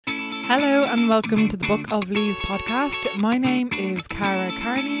Hello and welcome to the Book of Leaves podcast. My name is Cara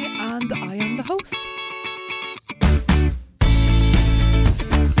Carney and I am the host.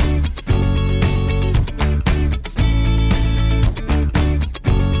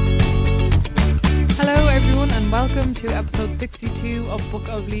 Hello everyone and welcome to episode 62 of Book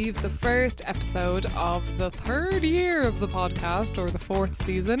of Leaves, the first episode of the third year of the podcast, or the fourth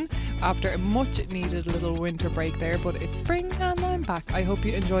season, after a much needed little winter break there, but it's spring and I'm back. I hope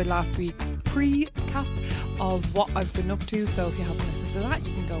you enjoyed last week's pre-cap of what I've been up to, so if you haven't listened to that,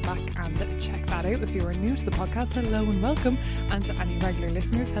 you can go back and check that out. If you are new to the podcast, hello and welcome, and to any regular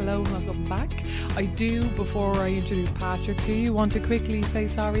listeners, hello and welcome back. I do, before I introduce Patrick to you, want to quickly say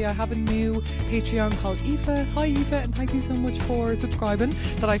sorry. I have a new Patreon called Aoife. Hi Aoife, and thank you so much for subscribing,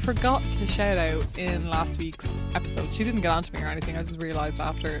 that I forgot to shout out in last week's episode. She didn't get on to me or anything, I just realised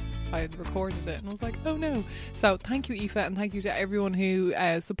after I had recorded it and I was like, oh no. So thank you Aoife, and thank you to everyone who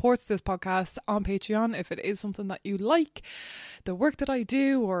supports this podcast on Patreon. If it is something that you like, the work that I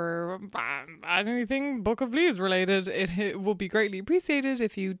do, or anything Book of Leaves related, it would be greatly appreciated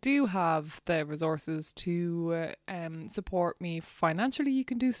if you do have the resources to support me financially. You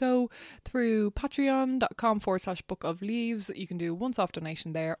can do so through patreon.com/Book of Leaves. You can do a once-off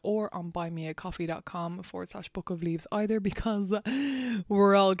donation there, or on buymeacoffee.com/Book of Leaves either, because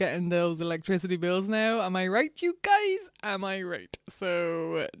we're all getting those electricity bills now. Am I right, you guys? Am I right?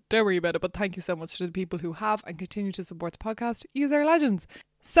 So don't worry about it, but thank you so much to the people who have and continue to support the podcast. Use our legends.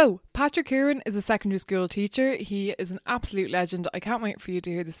 So, Patrick Kieran is a secondary school teacher. He is an absolute legend. I can't wait for you to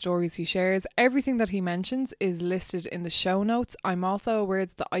hear the stories he shares. Everything that he mentions is listed in the show notes. I'm also aware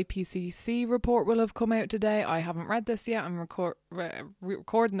that the IPCC report will have come out today. I haven't read this yet. I'm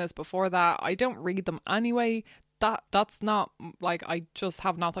recording this before that. I don't read them anyway. That's not, like, I just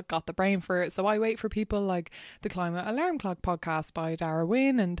have not got the brain for it. So I wait for people like the Climate Alarm Clock podcast by Dara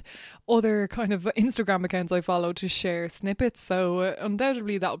Wynne and other kind of Instagram accounts I follow to share snippets. So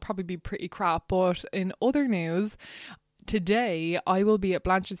undoubtedly that'll probably be pretty crap. But in other news, today I will be at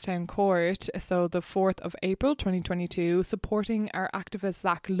Blanchardstown Court, so the 4th of April 2022, supporting our activist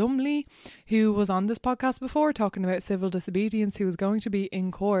Zach Lumley, who was on this podcast before talking about civil disobedience, who was going to be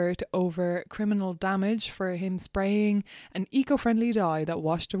in court over criminal damage for him spraying an eco-friendly dye that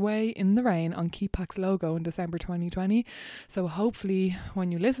washed away in the rain on Keepak's logo in December 2020. So hopefully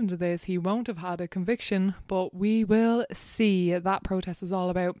when you listen to this he won't have had a conviction, but we will see. That protest was all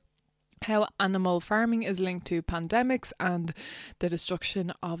about how animal farming is linked to pandemics and the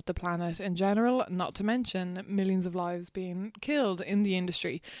destruction of the planet in general, not to mention millions of lives being killed in the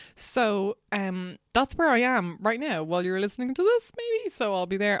industry. So that's where I am right now while you're listening to this, maybe. So I'll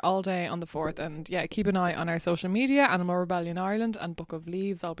be there all day on the 4th, and yeah, keep an eye on our social media, Animal Rebellion Ireland and Book of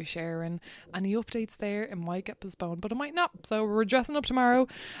Leaves. I'll be sharing any updates there. It might get postponed, but it might not. So we're dressing up tomorrow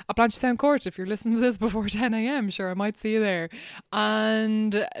at Blanchardstown Court. If you're listening to this before 10 a.m, sure, I might see you there.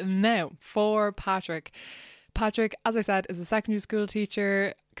 And now for Patrick. Patrick, as I said, is a secondary school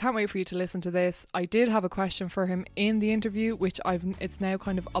teacher. Can't wait for you to listen to this. I did have a question for him in the interview, which it's now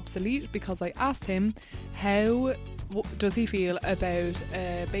kind of obsolete, because I asked him how does he feel about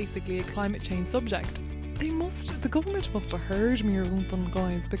basically a climate change subject. The government must have heard me or something,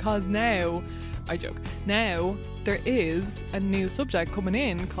 guys, because now, I joke, now there is a new subject coming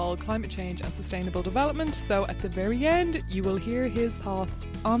in called climate change and sustainable development. So at the very end you will hear his thoughts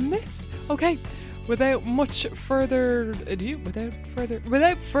on this. Okay, without further ado, that's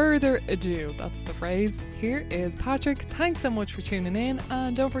the phrase. Here is Patrick. Thanks so much for tuning in,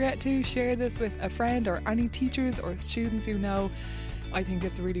 and don't forget to share this with a friend or any teachers or students you know. I think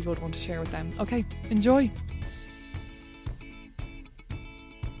it's a really good one to share with them. Okay, enjoy.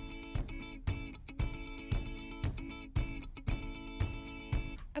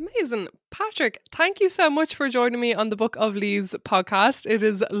 Amazing. Patrick, thank you so much for joining me on the Book of Leaves podcast. It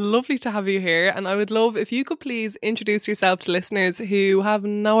is lovely to have you here, and I would love if you could please introduce yourself to listeners who have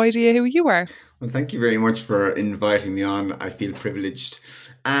no idea who you are. Well, thank you very much for inviting me on. I feel privileged.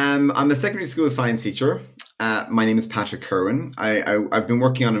 I'm a secondary school science teacher. My name is Patrick Kerwin. I've been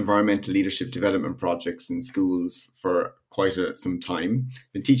working on environmental leadership development projects in schools for quite some time.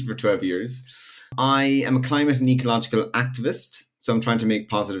 Been teaching for 12 years. I am a climate and ecological activist. So I'm trying to make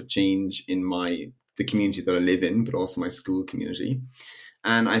positive change in the community that I live in, but also my school community.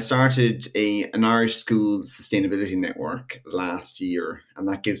 And I started an Irish schools sustainability network last year. And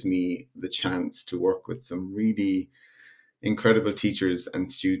that gives me the chance to work with some really incredible teachers and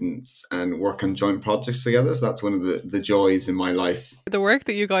students and work on joint projects together. So that's one of the joys in my life. The work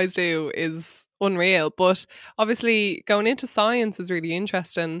that you guys do is unreal. But obviously going into science is really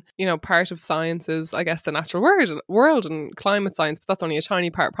interesting. You know, part of science is, I guess, the natural world and climate science, but that's only a tiny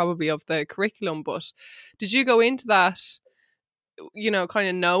part probably of the curriculum. But did you go into that, you know, kind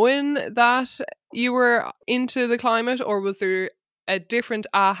of knowing that you were into the climate, or was there a different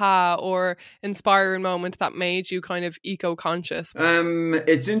aha or inspiring moment that made you kind of eco-conscious?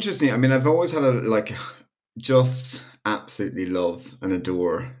 It's interesting. I mean, I've always had just absolutely love and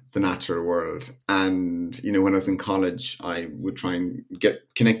adore the natural world. And, you know, when I was in college, I would try and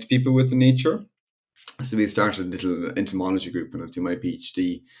connect people with the nature. So we started a little entomology group when I was doing my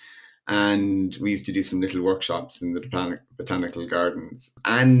PhD. And we used to do some little workshops in the botanical gardens.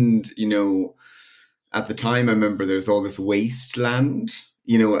 And, you know, at the time, I remember there's all this wasteland,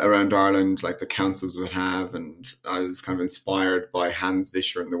 you know, around Ireland, like the councils would have. And I was kind of inspired by Hans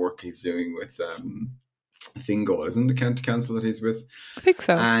Vischer and the work he's doing with Fingal, isn't the county council that he's with? I think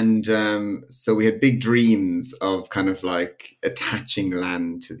so. And so we had big dreams of kind of like attaching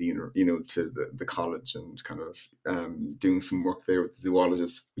land to the, you know, to the college, and kind of doing some work there with the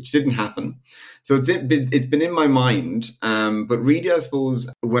zoologists, which didn't happen. So it's been in my mind. But really, I suppose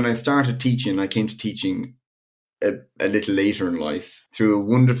when I started teaching, I came to teaching a little later in life through a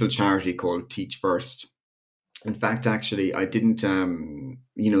wonderful charity called Teach First. In fact, actually, I didn't,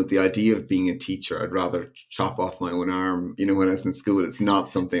 you know, the idea of being a teacher, I'd rather chop off my own arm. You know, when I was in school, it's not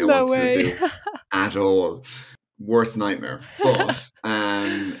something I wanted to do at all. Worst nightmare. But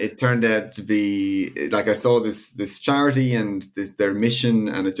it turned out to be, like, I saw this charity and their mission,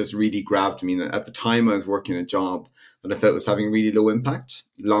 and it just really grabbed me. And at the time, I was working a job that I felt was having really low impact.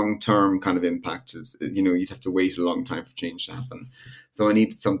 Long-term kind of impact is, you know, you'd have to wait a long time for change to happen. So I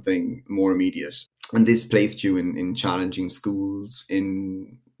needed something more immediate. And this placed you in challenging schools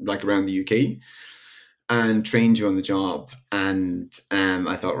in like around the UK, and trained you on the job. And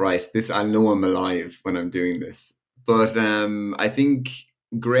I thought, right, I know I'm alive when I'm doing this. But I think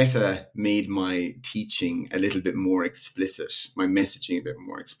Greta made my teaching a little bit more explicit, my messaging a bit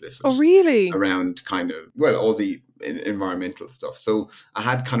more explicit. Oh, really? Around kind of, well, all the environmental stuff. So I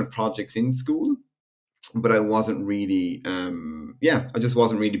had kind of projects in school, but I wasn't really, I just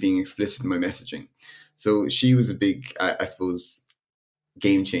wasn't really being explicit in my messaging. So she was a big, I suppose,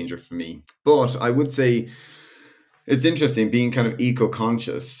 game changer for me. But I would say it's interesting being kind of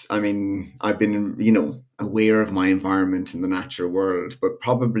eco-conscious. I mean, I've been, you know, aware of my environment in the natural world, but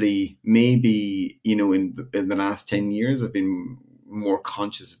probably maybe, you know, in the last 10 years, I've been more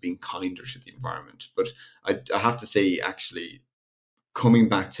conscious of being kinder to the environment. But I have to say, actually, coming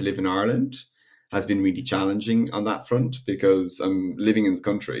back to live in Ireland has been really challenging on that front, because I'm living in the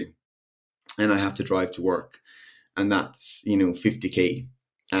country and I have to drive to work, and that's, you know, 50k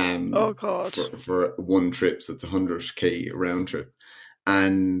oh God, for one trip. So it's 100k round trip.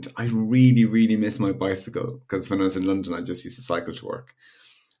 And I really, really miss my bicycle, because when I was in London, I just used to cycle to work.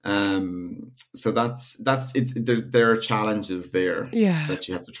 So that's there are challenges there that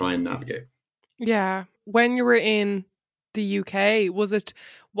you have to try and navigate. Yeah. When you were in the UK, was it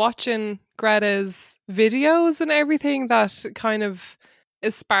watching Greta's videos and everything that kind of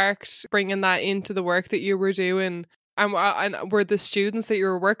sparked bringing that into the work that you were doing? And were the students that you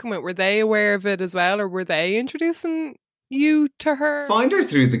were working with, were they aware of it as well, or were they introducing you to her? Find her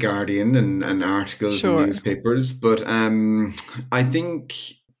through The Guardian and articles and newspapers. But I think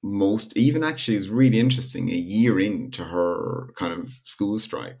even actually, it was really interesting, a year into her kind of school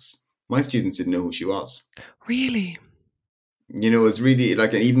strikes, my students didn't know who she was. Really? You know, it was really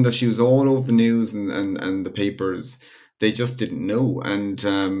like, even though she was all over the news and the papers, they just didn't know. And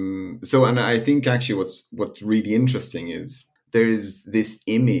and I think actually what's really interesting is there's this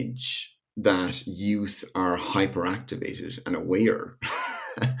image that youth are hyperactivated and aware,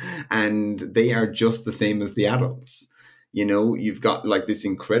 and they are just the same as the adults. You know, you've got like this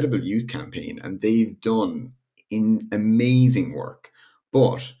incredible youth campaign, and they've done amazing work,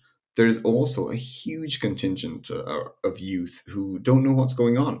 but there's also a huge contingent of youth who don't know what's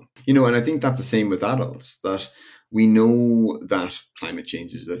going on. You know, and I think that's the same with adults, that we know that climate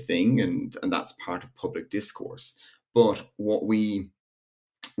change is a thing, and that's part of public discourse. But what we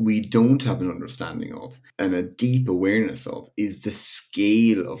don't have an understanding of and a deep awareness of is the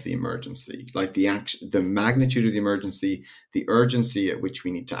scale of the emergency, like the magnitude of the emergency, the urgency at which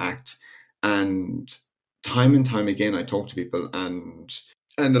we need to act. And time again, I talk to people, and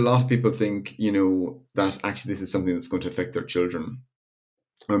a lot of people think, you know, that actually this is something that's going to affect their children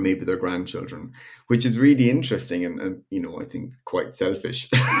or maybe their grandchildren, which is really interesting and you know, I think quite selfish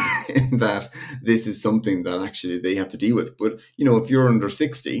in that this is something that actually they have to deal with. But, you know, if you're under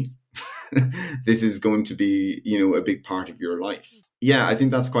 60, this is going to be, a big part of your life. Yeah, I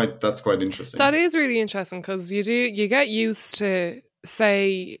think that's quite interesting. That is really interesting, because you get used to,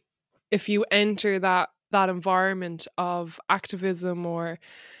 say, if you enter that environment of activism or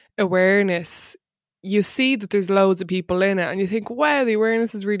awareness, you see that there's loads of people in it and you think, wow, the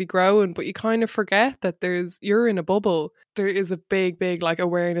awareness is really growing, but you kind of forget that you're in a bubble. There is a big like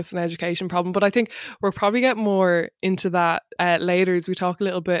awareness and education problem. But I think we'll probably get more into that later as we talk a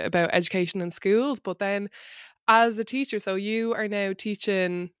little bit about education in schools. But then as a teacher, so you are now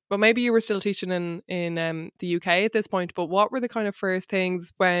teaching, well, maybe you were still teaching in the UK at this point, but what were the kind of first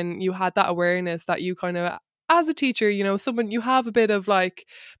things when you had that awareness that you kind of, as a teacher, someone, you have a bit of like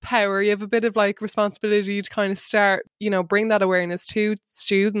power, you have a bit of like responsibility to kind of start, bring that awareness to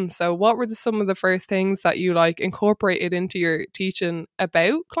students. So what were some of the first things that you like incorporated into your teaching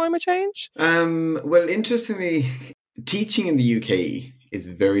about climate change? Well, interestingly, teaching in the UK is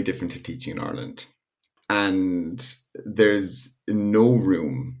very different to teaching in Ireland. And there's no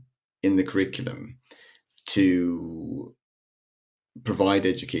room in the curriculum to provide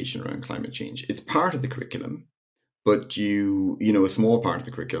education around climate change. It's part of the curriculum, but a small part of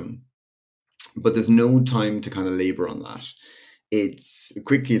the curriculum, but there's no time to kind of labor on that. It's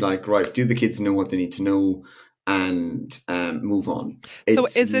quickly like, right, do the kids know what they need to know and move on. So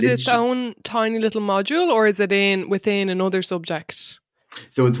is it its own tiny little module, or is it within another subject?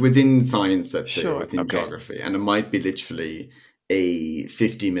 So it's within science, let's say, or within geography, and it might be literally a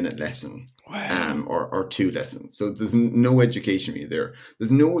 50-minute lesson. Wow. Or 2 lessons. So there's no education really there.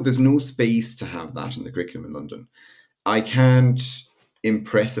 There's no space to have that in the curriculum in London. I can't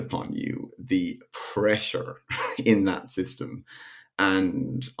impress upon you the pressure in that system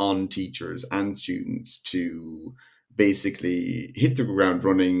and on teachers and students to basically hit the ground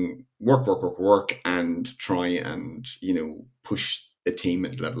running, work, and try and, push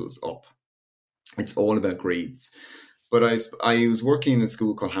attainment levels up. It's all about grades. But I was working in a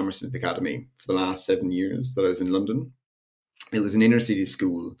school called Hammersmith Academy for the last 7 years that I was in London. It was an inner city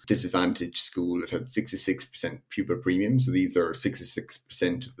school, disadvantaged school. It had 66% pupil premium. So these are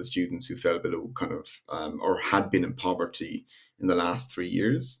 66% of the students who fell below kind of, or had been in poverty in the last 3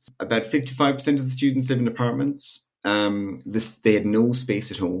 years. About 55% of the students live in apartments. They had no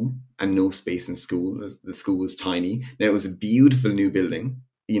space at home and no space in school. The school was tiny. Now, it was a beautiful new building.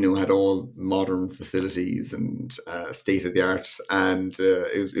 Had all modern facilities and state of the art, and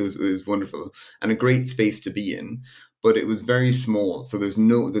it was wonderful and a great space to be in. But it was very small, so there's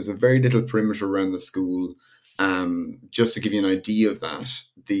a very little perimeter around the school. Just to give you an idea of that,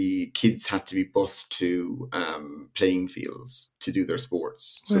 the kids had to be bused to playing fields to do their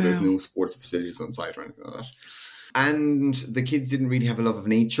sports. So there's no sports facilities on site or anything like that. And the kids didn't really have a love of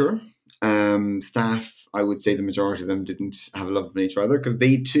nature. Staff, I would say the majority of them didn't have a love of nature either, because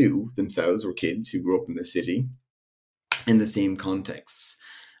they too themselves were kids who grew up in the city in the same contexts.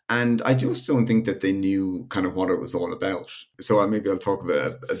 And I just don't think that they knew kind of what it was all about. So maybe I'll talk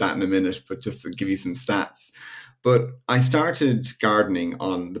about that in a minute, but just to give you some stats. But I started gardening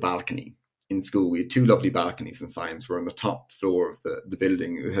on the balcony in school. We had 2 lovely balconies in science. We're on the top floor of the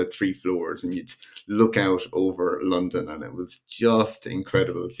building. It had 3 floors, and you'd look out over London, and it was just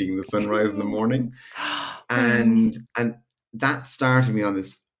incredible seeing the sunrise in the morning. And that started me on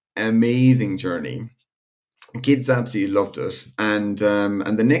this amazing journey. Kids absolutely loved it. And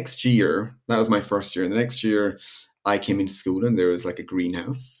the next year, that was my first year. And the next year I came into school and there was like a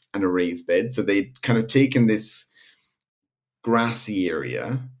greenhouse and a raised bed. So they'd kind of taken this grassy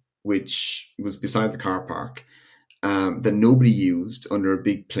area, which was beside the car park, that nobody used, under a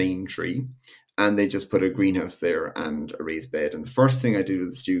big plane tree. And they just put a greenhouse there and a raised bed. And the first thing I did with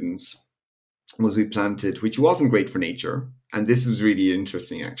the students was we planted, which wasn't great for nature. And this was really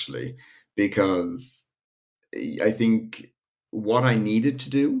interesting, actually, because I think what I needed to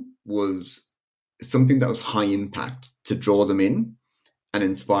do was something that was high impact to draw them in and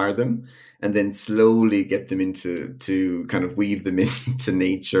inspire them, and then slowly get them to kind of weave them into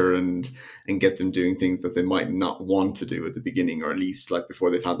nature and get them doing things that they might not want to do at the beginning, or at least like before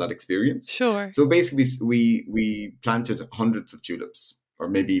they've had that experience. Sure. So basically we planted hundreds of tulips, or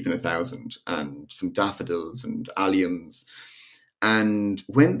maybe even 1,000, and some daffodils and alliums. And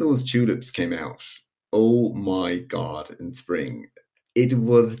when those tulips came out, oh my God, in spring, it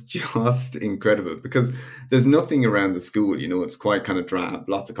was just incredible, because there's nothing around the school, it's quite kind of drab,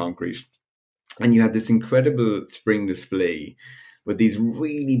 lots of concrete. And you had this incredible spring display with these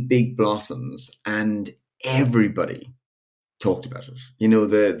really big blossoms, and everybody talked about it.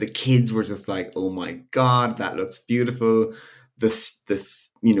 The kids were just like, oh my God, that looks beautiful. The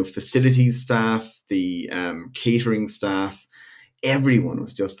facilities staff, the catering staff, everyone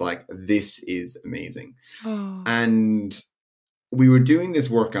was just like, this is amazing. Oh. And we were doing this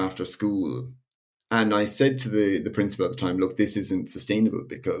work after school. And I said to the principal at the time, look, this isn't sustainable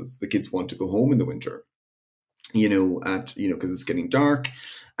because the kids want to go home in the winter, because it's getting dark.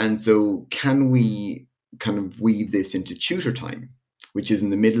 And so can we kind of weave this into tutor time, which is in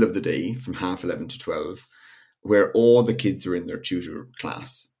the middle of the day from 11:30 to 12, where all the kids are in their tutor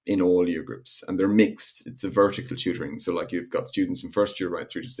class in all year groups, and they're mixed. It's a vertical tutoring. So like you've got students from first year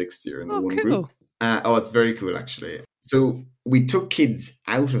right through to sixth year in the one cool. group. It's very cool, actually. So we took kids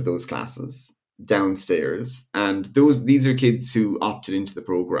out of those classes downstairs, and these are kids who opted into the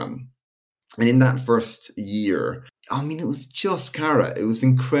program. And in that first year, I mean, it was just Cara. It was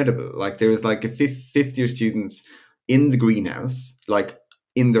incredible. Like there was like a fifth year students in the greenhouse, like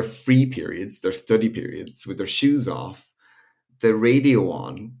in their free periods, their study periods, with their shoes off, the radio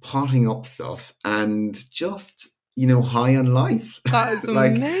on, potting up stuff, and just, high on life. That is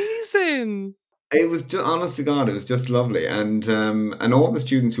like, amazing. It was just, honest to God, it was just lovely. And all the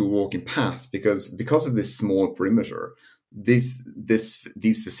students who were walking past, because of this small perimeter, these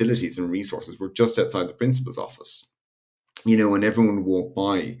facilities and resources were just outside the principal's office, and everyone would walk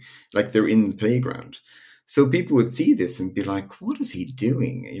by like they're in the playground. So people would see this and be like, what is he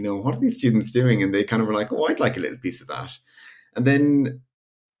doing? What are these students doing? And they kind of were like, oh, I'd like a little piece of that. And then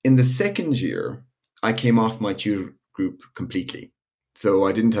in the second year, I came off my tutor group completely. So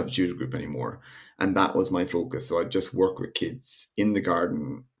I didn't have a tutor group anymore. And that was my focus. So I'd just work with kids in the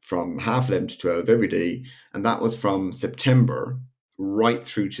garden from 11:30 to 12 every day. And that was from September right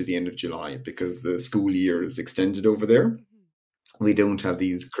through to the end of July, because the school year is extended over there. We don't have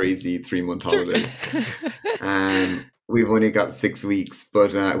these crazy 3-month holidays. We've only got 6 weeks,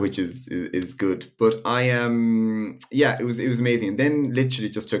 but which is good. But it was amazing. And then literally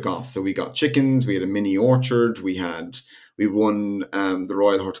just took off. So we got chickens, we had a mini orchard, we won the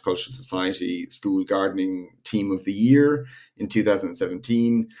Royal Horticultural Society School Gardening Team of the Year in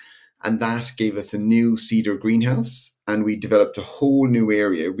 2017. And that gave us a new cedar greenhouse, and we developed a whole new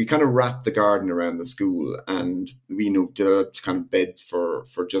area. We kind of wrapped the garden around the school, and we developed kind of beds for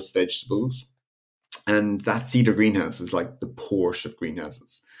just vegetables. And that cedar greenhouse was like the Porsche of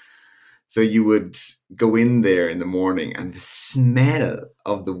greenhouses. So you would go in there in the morning, and the smell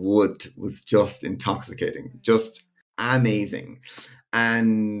of the wood was just intoxicating, just amazing.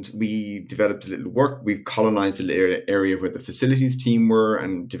 And we developed we've colonized a little area where the facilities team were,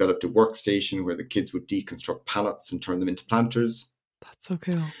 and developed a workstation where the kids would deconstruct pallets and turn them into planters. That's so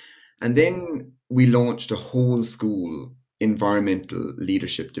cool. And then we launched a whole school environmental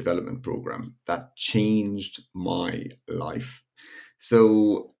leadership development program that changed my life.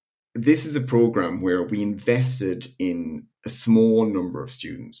 So this is a program where we invested in a small number of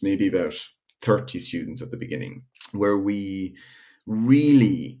students, maybe about 30 students at the beginning, where we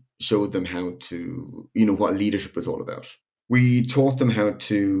really showed them how to, what leadership was all about. We taught them how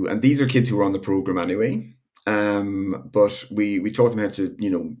to, and these are kids who were on the program anyway, but we taught them how to,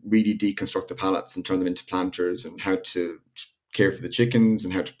 really deconstruct the pallets and turn them into planters, and how to care for the chickens,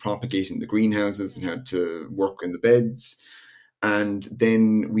 and how to propagate in the greenhouses, and how to work in the beds. And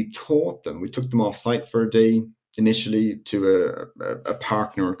then we took them off site for a day initially to a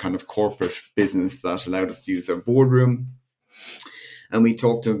partner kind of corporate business that allowed us to use their boardroom. And we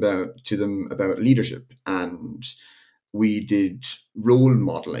talked to them about leadership, and we did role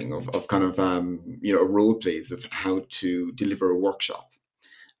modeling of kind of, role plays of how to deliver a workshop.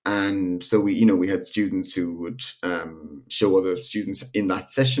 And so we had students who would show other students in that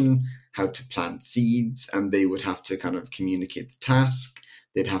session how to plant seeds, and they would have to kind of communicate the task.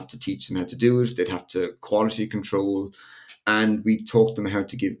 They'd have to teach them how to do it. They'd have to quality control. And we taught them how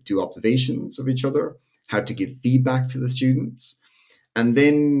to do observations of each other, how to give feedback to the students. And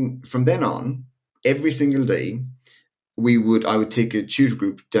then from then on, every single day, I would take a tutor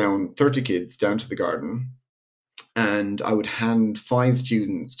group down, 30 kids down to the garden, and I would hand 5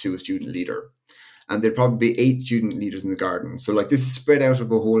 students to a student leader. And there'd probably be 8 student leaders in the garden. So like this is spread out of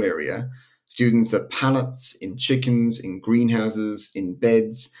a whole area. Students at pallets, in chickens, in greenhouses, in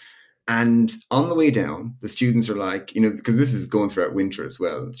beds. And on the way down, the students are like, because this is going throughout winter as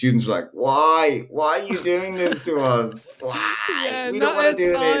well. Students are like, why are you doing this to us? Why? Yeah, we don't want to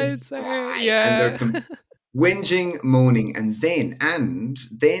do this. Why? Yeah. And they're whinging, moaning. And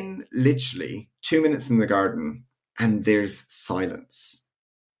then literally 2 minutes in the garden, and there's silence,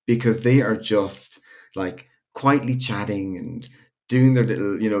 because they are just like quietly chatting and doing their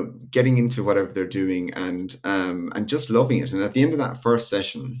little, getting into whatever they're doing, and just loving it. And at the end of that first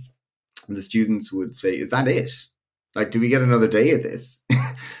session, the students would say, "Is that it?" Like, do we get another day of this?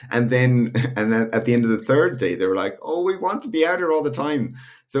 And then at the end of the third day, they were like, oh, we want to be out here all the time.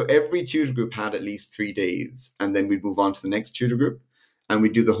 So every tutor group had at least 3 days. And then we'd move on to the next tutor group. And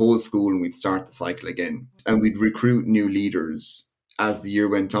we'd do the whole school and we'd start the cycle again. And we'd recruit new leaders as the year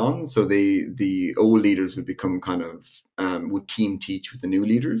went on. So the old leaders would become kind of, would team teach with the new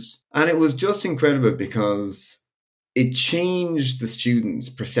leaders. And it was just incredible because it changed the students'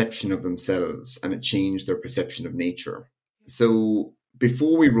 perception of themselves and it changed their perception of nature. So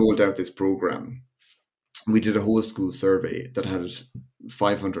before we rolled out this program, we did a whole school survey that had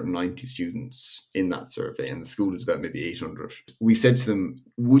 590 students in that survey, and the school is about maybe 800. We said to them,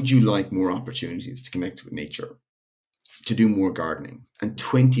 would you like more opportunities to connect with nature, to do more gardening? And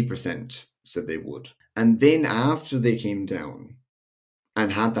 20% said they would. And then after they came down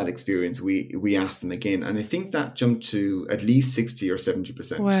and had that experience, we asked them again. And I think that jumped to at least 60 or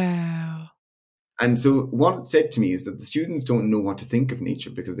 70%. Wow. And so what it said to me is that the students don't know what to think of nature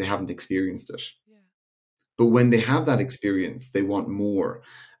because they haven't experienced it. But when they have that experience, they want more.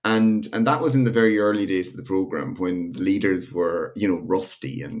 And that was in the very early days of the program when the leaders were,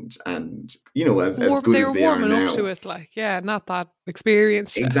 rusty and as good as they are now. They were warming up to it, not that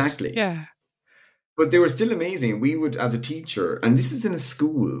experienced. Exactly. Yeah. But they were still amazing. We would, as a teacher, and this is in a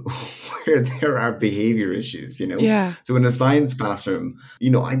school where there are behavior issues, Yeah. So in a science classroom,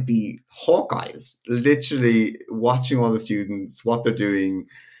 I'd be hawkeyes, literally watching all the students, what they're doing.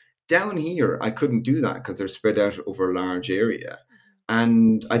 Down here, I couldn't do that because they're spread out over a large area.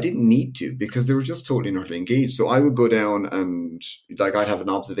 And I didn't need to because they were just totally and utterly engaged. So I would go down and I'd have an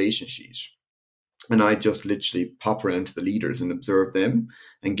observation sheet and I'd just literally pop around to the leaders and observe them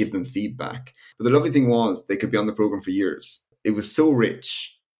and give them feedback. But the lovely thing was they could be on the program for years. It was so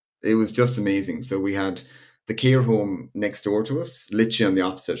rich. It was just amazing. So we had the care home next door to us, literally on the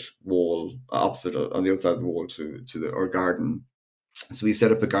opposite on the other side of the wall to our garden. So we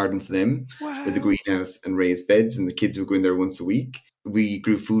set up a garden for them with a greenhouse and raised beds, and the kids would go in there once a week. We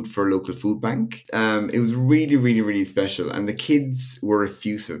grew food for a local food bank. It was really, really, really special. And the kids were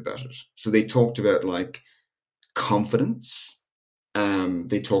effusive about it. So they talked about confidence.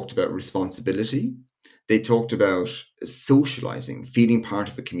 They talked about responsibility. They talked about socializing, feeling part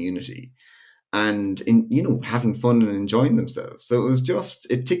of a community, and having fun and enjoying themselves. So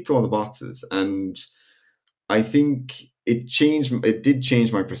it ticked all the boxes. And I think it did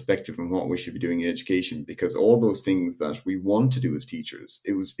change my perspective on what we should be doing in education, because all those things that we want to do as teachers,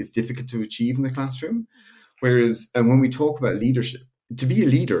 it's difficult to achieve in the classroom. And when we talk about leadership, to be a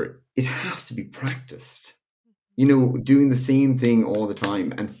leader, it has to be practiced. Doing the same thing all the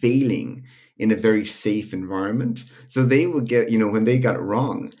time and failing in a very safe environment. So they would get, when they got it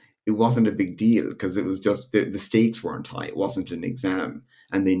wrong, it wasn't a big deal because it was just the stakes weren't high. It wasn't an exam,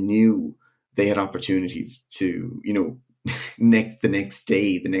 and they knew they had opportunities to, the next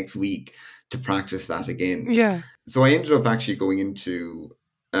day, the next week, to practice that again. Yeah. So I ended up actually going into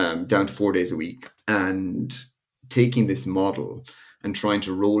down to 4 days a week and taking this model and trying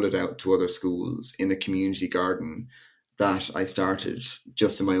to roll it out to other schools in a community garden that I started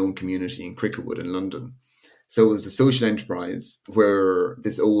just in my own community in Cricklewood in London. So it was a social enterprise where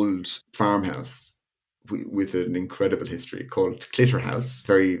this old farmhouse with an incredible history called Clitter House,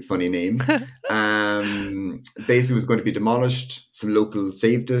 very funny name, basically was going to be demolished. Some locals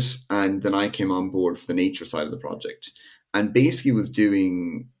saved it, and then I came on board for the nature side of the project, and basically was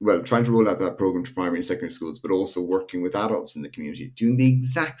trying to roll out that program to primary and secondary schools, but also working with adults in the community, doing the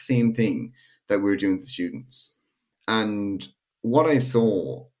exact same thing that we were doing with the students. And what I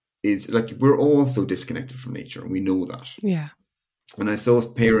saw is we're all so disconnected from nature, and we know that. Yeah. And I saw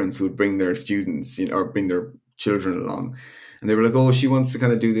parents who would bring their students, or bring their children along, and they were like, "Oh, she wants to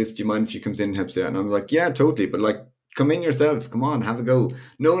kind of do this. Do you mind if she comes in and helps you out?" And I'm like, "Yeah, totally. But come in yourself. Come on, have a go."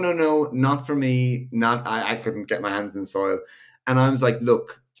 No, not for me. I couldn't get my hands in soil. And I was like,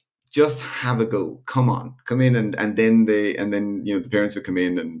 "Look, just have a go. Come on, come in." And then the parents would come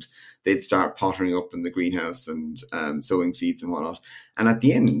in and they'd start pottering up in the greenhouse and sowing seeds and whatnot. And at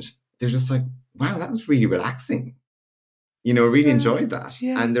the end, they're just like, "Wow, that was really relaxing." Really enjoyed that.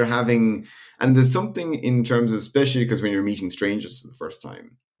 Yeah. And and there's something in terms of, especially because when you're meeting strangers for the first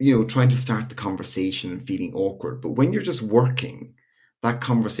time, trying to start the conversation and feeling awkward. But when you're just working, that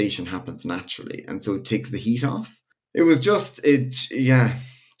conversation happens naturally. And so it takes the heat off. It was just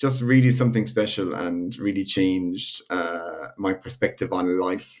really something special, and really changed my perspective on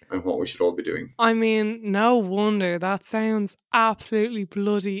life and what we should all be doing. I mean, no wonder. That sounds absolutely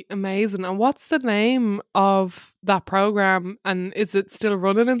bloody amazing. And what's the name of that program? And is it still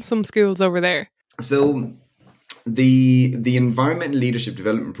running in some schools over there? So the Environmental Leadership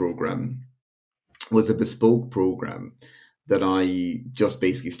Development Program was a bespoke program that I just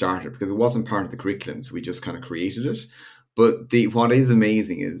basically started because it wasn't part of the curriculum. So we just kind of created it. But what is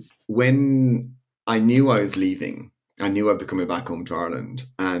amazing is when I knew I was leaving, I knew I'd be coming back home to Ireland.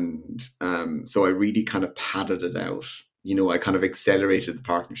 And so I really kind of padded it out. I kind of accelerated the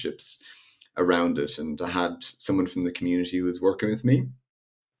partnerships around it. And I had someone from the community who was working with me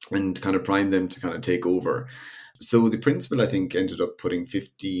and kind of primed them to kind of take over. So the principal, I think, ended up putting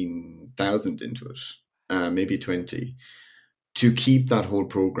 15,000 into it, maybe 20, to keep that whole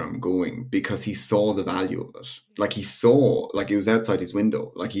program going because he saw the value of it. Like he saw, like it was outside his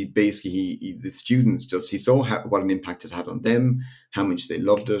window. Like he basically, the students he saw what an impact it had on them, how much they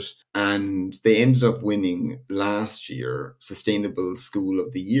loved it. And they ended up winning last year Sustainable School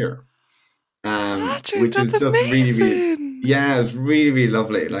of the Year. Patrick, which is that's just really, really, amazing. yeah, it was really, really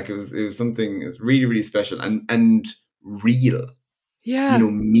lovely. Like it was something, it's really, really special and real, Yeah.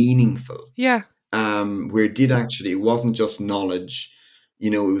 Meaningful. Yeah. Where it did actually, it wasn't just knowledge,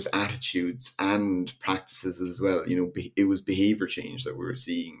 it was attitudes and practices as well. It was behavior change that we were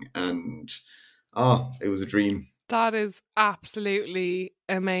seeing, and it was a dream. That is absolutely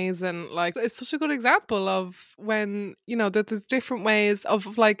amazing. Like, it's such a good example of when, that there's different ways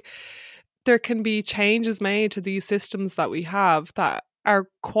of like, there can be changes made to these systems that we have that are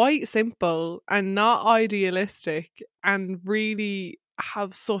quite simple and not idealistic and really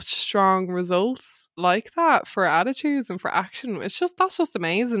have such strong results like that for attitudes and for action. That's just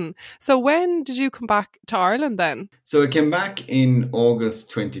amazing. So when did you come back to Ireland then? So I came back in August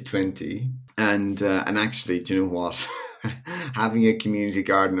 2020 and actually, do you know what? Having a community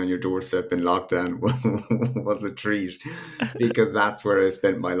garden on your doorstep in lockdown was a treat because that's where I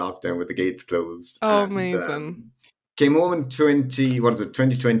spent my lockdown with the gates closed. Oh, amazing. Came home in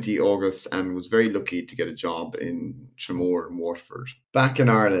 2020 August and was very lucky to get a job in Tramore and Waterford. Back in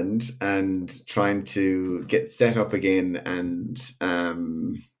Ireland and trying to get set up again and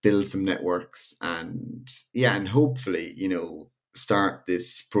build some networks and hopefully, start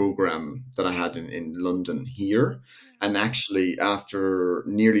this program that I had in London here. And actually, after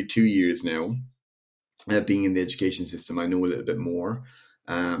nearly 2 years now, being in the education system, I know a little bit more.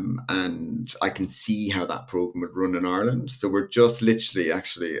 And I can see how that program would run in Ireland. So we're just literally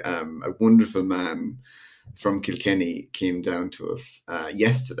actually a wonderful man from Kilkenny came down to us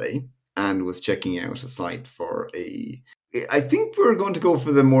yesterday and was checking out a site for I think we're going to go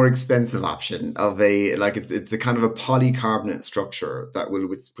for the more expensive option of it's a kind of a polycarbonate structure that will,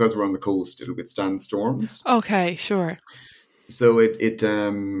 because we're on the coast, it'll withstand storms. Okay, sure. So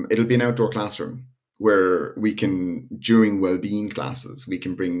it'll be an outdoor classroom where we can, during wellbeing classes, we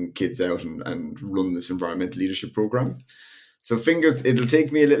can bring kids out and run this environmental leadership program. So it'll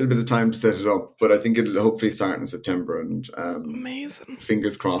take me a little bit of time to set it up, but I think it'll hopefully start in September. And amazing.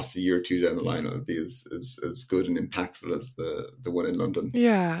 Fingers crossed, a year or two down the line, it'll be as good and impactful as the one in London.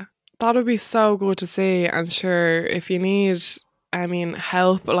 Yeah, that would be so good to see. And sure, if you need,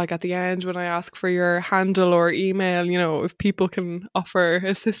 help, like at the end when I ask for your handle or email, if people can offer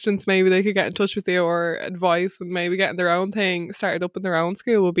assistance, maybe they could get in touch with you, or advice and maybe getting their own thing started up in their own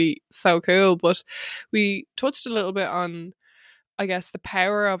school would be so cool. But we touched a little bit on, I guess, the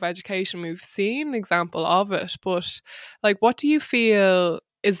power of education. We've seen an example of it, but like, what do you feel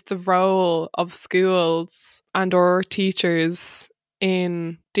is the role of schools and or teachers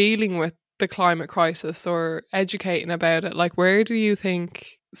in dealing with the climate crisis or educating about it? Like, where do you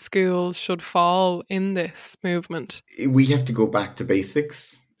think schools should fall in this movement? We have to go back to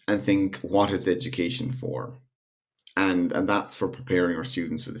basics and think, what is education for? And that's for preparing our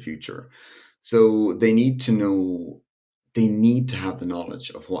students for the future. So they need to know, they need to have the knowledge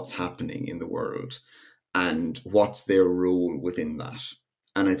of what's happening in the world and what's their role within that.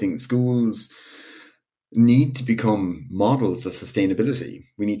 And I think schools need to become models of sustainability.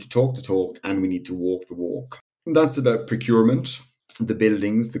 We need to talk the talk and we need to walk the walk. That's about procurement, the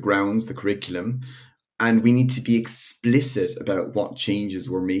buildings, the grounds, the curriculum. And we need to be explicit about what changes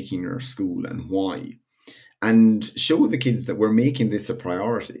we're making in our school and why. And show the kids that we're making this a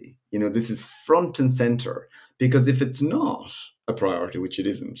priority. This is front and center. Because if it's not a priority, which it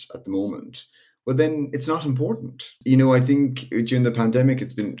isn't at the moment, well, then it's not important. I think during the pandemic,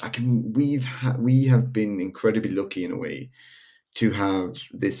 it's been, we have been incredibly lucky in a way to have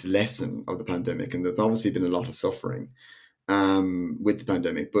this lesson of the pandemic. And there's obviously been a lot of suffering with the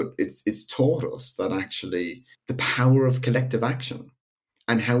pandemic, but it's taught us that actually the power of collective action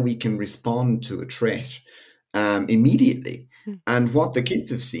and how we can respond to a threat immediately. And what the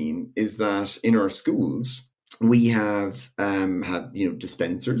kids have seen is that in our schools, We have had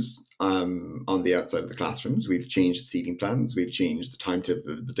dispensers on the outside of the classrooms. We've changed the seating plans. We've changed the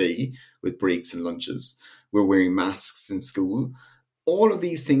timetable of the day with breaks and lunches. We're wearing masks in school. All of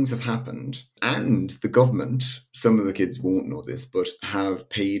these things have happened, and the government, some of the kids won't know this, but have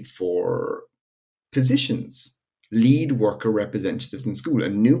paid for positions, lead worker representatives in school, a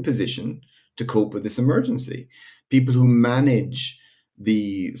new position to cope with this emergency. People who manage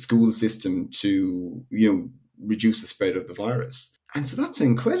the school system to, reduce the spread of the virus. And so that's an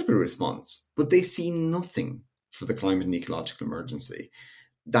incredible response, but they see nothing for the climate and ecological emergency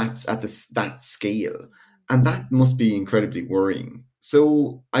that's at that scale. And that must be incredibly worrying.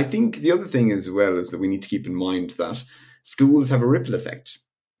 So I think the other thing as well is that we need to keep in mind that schools have a ripple effect,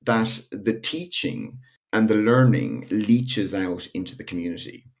 that the teaching and the learning leaches out into the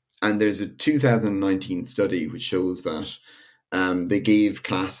community. And there's a 2019 study which shows that they gave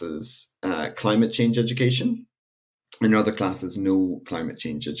classes climate change education and other classes no climate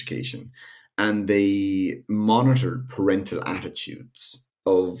change education. And they monitored parental attitudes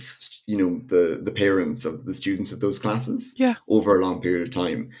of the parents of the students of those classes over a long period of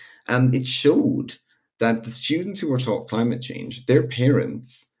time. And it showed that the students who were taught climate change, their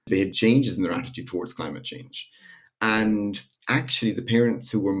parents, they had changes in their attitude towards climate change. And actually the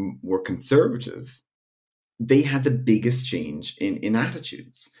parents who were conservative, they had the biggest change in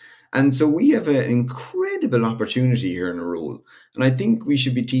attitudes. And so we have an incredible opportunity here in a role. And I think we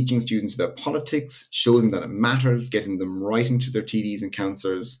should be teaching students about politics, showing them that it matters, getting them writing to their TDs and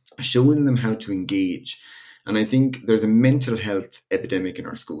counsellors, showing them how to engage. And I think there's a mental health epidemic in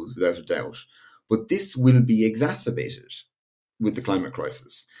our schools, without a doubt. But this will be exacerbated with the climate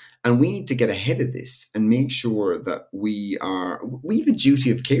crisis. And we need to get ahead of this and make sure that we have a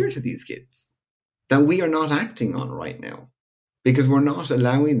duty of care to these kids that we are not acting on right now, because we're not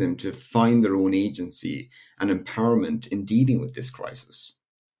allowing them to find their own agency and empowerment in dealing with this crisis.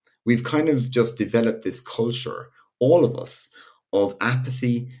 We've kind of just developed this culture, all of us, of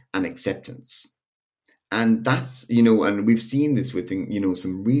apathy and acceptance. And that's, and we've seen this with,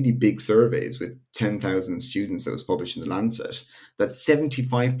 some really big surveys with 10,000 students that was published in The Lancet, that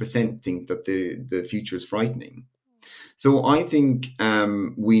 75% think that the future is frightening. So I think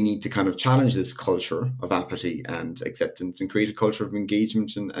we need to kind of challenge this culture of apathy and acceptance and create a culture of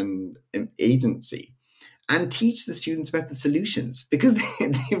engagement and agency, and teach the students about the solutions, because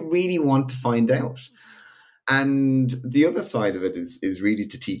they really want to find out. And the other side of it is really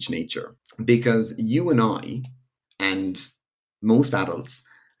to teach nature, because you and I and most adults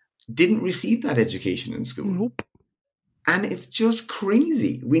didn't receive that education in school. Nope. And it's just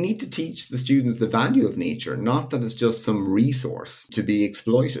crazy. We need to teach the students the value of nature, not that it's just some resource to be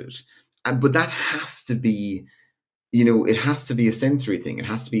exploited. But that has to be, it has to be a sensory thing. It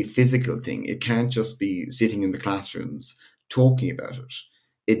has to be a physical thing. It can't just be sitting in the classrooms talking about it.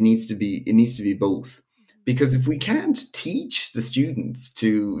 It needs to be both. Because if we can't teach the students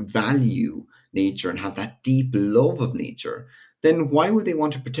to value nature and have that deep love of nature, then why would they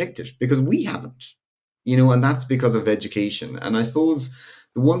want to protect it? Because we haven't. And that's because of education. And I suppose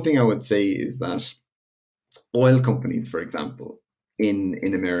the one thing I would say is that oil companies, for example, in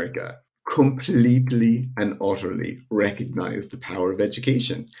America, completely and utterly recognize the power of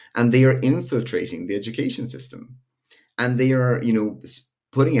education. And they are infiltrating the education system. And they are,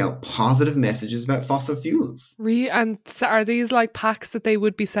 putting out positive messages about fossil fuels. And are these like packs that they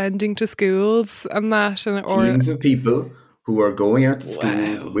would be sending to schools and that? Or teams of people who are going out to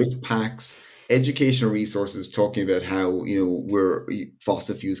schools with packs, educational resources, talking about how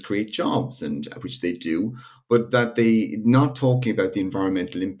fossil fuels create jobs, and which they do, but that they not talking about the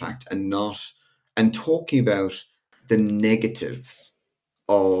environmental impact and talking about the negatives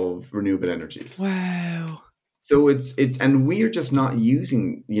of renewable energies. Wow. So it's and we're just not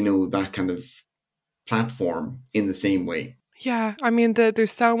using that kind of platform in the same way. Yeah, I mean,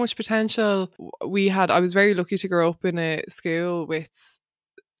 there's so much potential. I was very lucky to grow up in a school with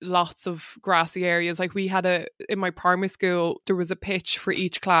lots of grassy areas. Like in my primary school, there was a pitch for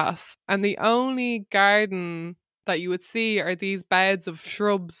each class, and the only garden that you would see are these beds of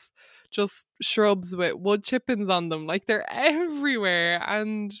shrubs, just shrubs with wood chippings on them. Like, they're everywhere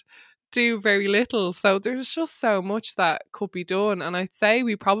and do very little. So there's just so much that could be done, and I'd say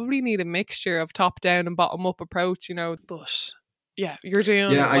we probably need a mixture of top down and bottom up approach, but yeah, you're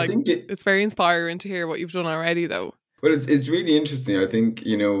doing I think it's very inspiring to hear what you've done already, though. Well, it's really interesting. I think,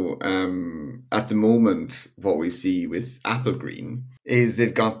 at the moment, what we see with Applegreen is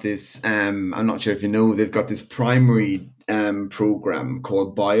they've got this, I'm not sure if they've got this primary program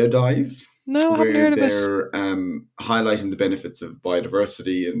called BioDive. No, I haven't where heard of it. they're highlighting the benefits of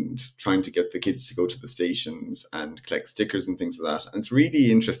biodiversity and trying to get the kids to go to the stations and collect stickers and things like that. And it's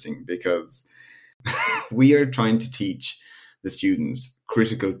really interesting because we are trying to teach the students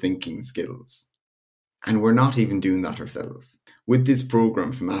critical thinking skills, and we're not even doing that ourselves. With this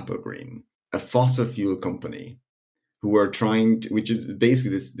program from Applegreen, a fossil fuel company who are trying to, which is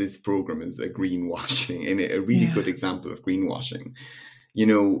basically this program is a greenwashing, and a really good example of greenwashing. You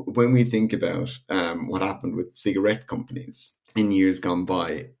know, when we think about what happened with cigarette companies in years gone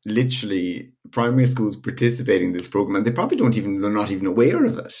by, literally primary schools participating in this program, and they're not even aware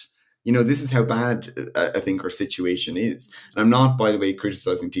of it. You know, this is how bad I think our situation is. And I'm not, by the way,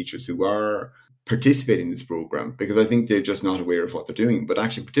 criticizing teachers who are participating in this program, because I think they're just not aware of what they're doing. But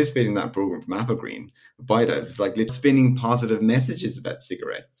actually participating in that program from Applegreen, BIDA, is like spinning positive messages about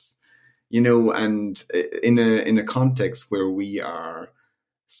cigarettes, you know, and in a context where we are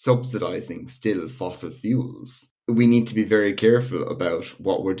subsidizing still fossil fuels, we need to be very careful about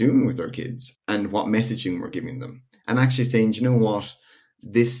what we're doing with our kids and what messaging we're giving them. And actually saying, you know what,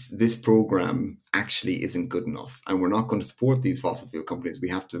 this program actually isn't good enough, and we're not going to support these fossil fuel companies. We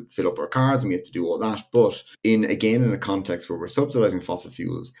have to fill up our cars and we have to do all that. But in a context where we're subsidizing fossil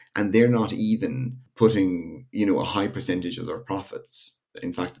fuels and they're not even putting, you know, a high percentage of their profits,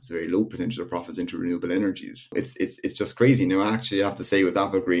 in fact, it's a very low percentage of profits, into renewable energies. It's just crazy. Now, I actually have to say with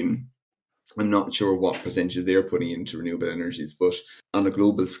Applegreen, I'm not sure what percentage they're putting into renewable energies, but on a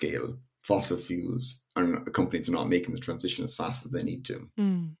global scale, fossil fuels companies are not making the transition as fast as they need to.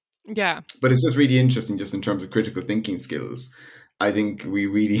 Yeah. But it's just really interesting, just in terms of critical thinking skills. I think we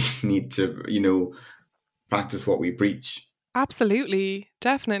really need to, you know, practice what we preach. Absolutely.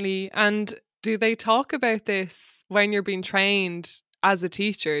 Definitely. And do they talk about this when you're being trained as a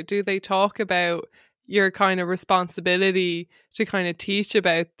teacher? Do they talk about your kind of responsibility to kind of teach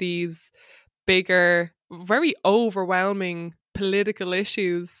about these bigger, very overwhelming political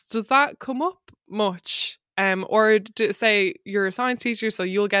issues? Does that come up much? Or say you're a science teacher, so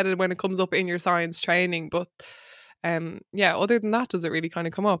you'll get it when it comes up in your science training. But other than that, does it really kind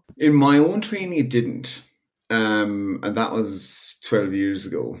of come up? In my own training, it didn't. And that was 12 years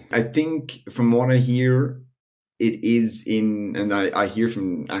ago. I think from what I hear, it is and I hear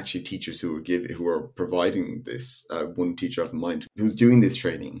from actually teachers who are providing this. One teacher I have in mind who's doing this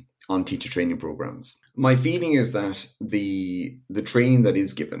training on teacher training programs. My feeling is that the training that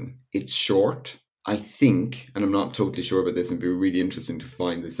is given, it's short, I think, and I'm not totally sure about this, and it'd be really interesting to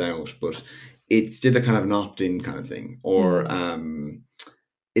find this out, but it's still a kind of an opt-in kind of thing, or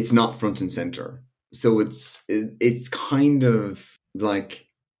it's not front and center. So it's kind of like,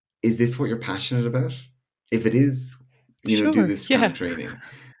 is this what you're passionate about? If it is, you know, do this kind of training.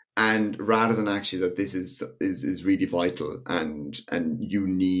 And rather than actually that this is really vital and you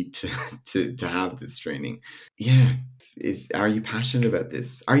need to have this training. Yeah. Are you passionate about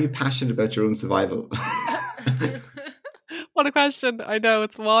this? Are you passionate about your own survival? What a question. I know,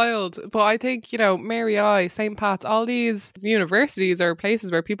 it's wild. But I think, you know, Mary I, St. Pat's, all these universities or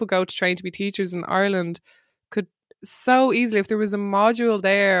places where people go to train to be teachers in Ireland could so easily, if there was a module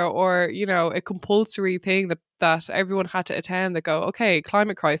there or, you know, a compulsory thing that everyone had to attend, that go, okay,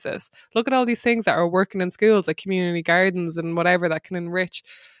 climate crisis, look at all these things that are working in schools like community gardens and whatever that can enrich.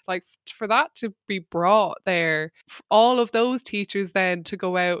 Like, for that to be brought there, all of those teachers then to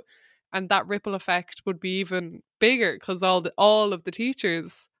go out, and that ripple effect would be even bigger, because all of the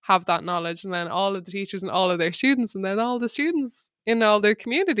teachers have that knowledge, and then all of the teachers and all of their students, and then all the students in all their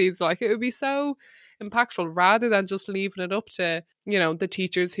communities. Like, it would be so impactful, rather than just leaving it up to, you know, the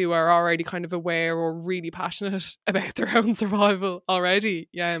teachers who are already kind of aware or really passionate about their own survival already.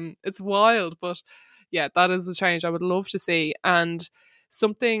 It's wild, but yeah, that is a change I would love to see. And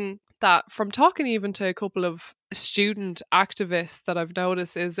something that, from talking even to a couple of student activists, that I've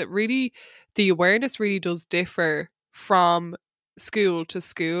noticed is that really the awareness really does differ from school to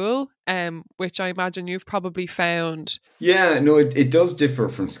school, which I imagine you've probably found. Yeah, no, it does differ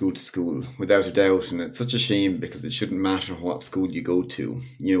from school to school, without a doubt. And it's such a shame, because it shouldn't matter what school you go to.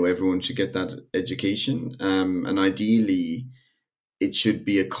 You know, everyone should get that education. And ideally, it should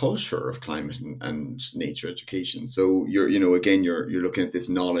be a culture of climate and nature education. So you're looking at this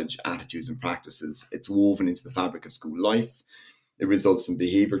knowledge, attitudes and practices. It's woven into the fabric of school life. It results in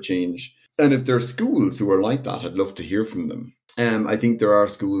behavior change. And if there are schools who are like that, I'd love to hear from them. I think there are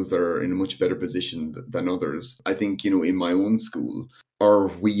schools that are in a much better position than others. I think, you know, in my own school, our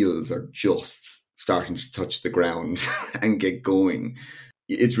wheels are just starting to touch the ground and get going.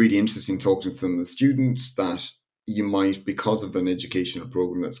 It's really interesting talking to some of the students that you might, because of an educational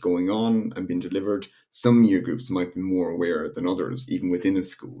program that's going on and being delivered, some year groups might be more aware than others, even within a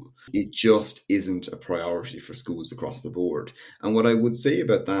school. It just isn't a priority for schools across the board. And what I would say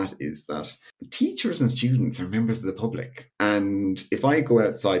about that is that teachers and students are members of the public. And if I go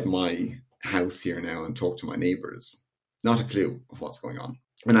outside my house here now and talk to my neighbours, not a clue of what's going on.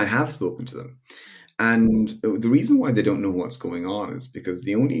 And I have spoken to them. And the reason why they don't know what's going on is because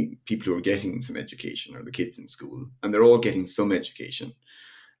the only people who are getting some education are the kids in school, and they're all getting some education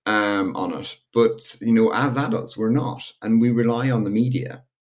on it. But, as adults, we're not. And we rely on the media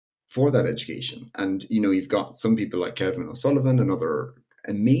for that education. And, you've got some people like Kevin O'Sullivan and other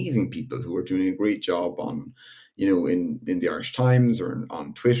amazing people who are doing a great job on, in the Irish Times or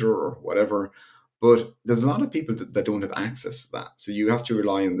on Twitter or whatever. But there's a lot of people that don't have access to that. So you have to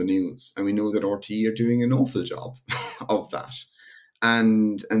rely on the news. And we know that RTE are doing an awful job of that.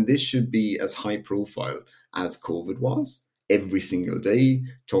 And this should be as high profile as COVID was, every single day,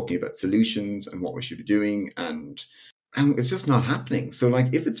 talking about solutions and what we should be doing. And it's just not happening. So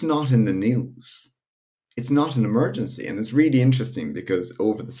if it's not in the news, it's not an emergency. And it's really interesting because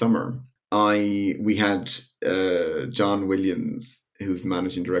over the summer, we had John Williams, who's the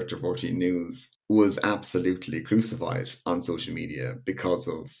managing director of RTE News, was absolutely crucified on social media because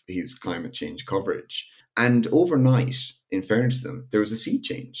of his climate change coverage. And overnight, in fairness to them, there was a sea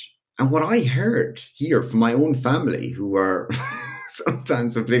change. And what I heard here from my own family, who are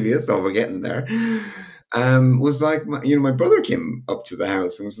sometimes oblivious, so we're getting there, was my brother came up to the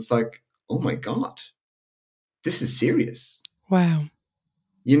house and was just like, oh my God, this is serious. Wow.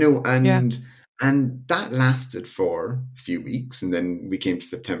 And that lasted for a few weeks. And then we came to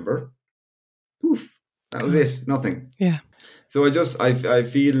September. Poof, that was it. Nothing. Yeah. So I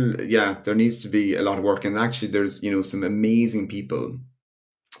feel, there needs to be a lot of work. And actually there's, some amazing people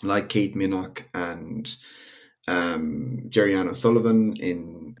like Kate Minnock and Jerry Ann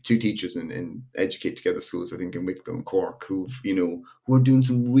O'Sullivan, two teachers in Educate Together schools, I think in Wicklow and Cork, who are doing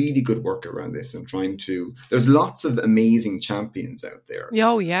some really good work around this and there's lots of amazing champions out there.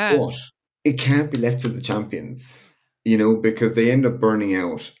 Oh, yeah. But it can't be left to the champions, because they end up burning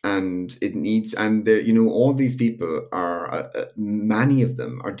out, and all these people are, many of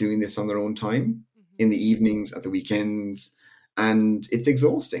them are doing this on their own time, in the evenings, at the weekends, and it's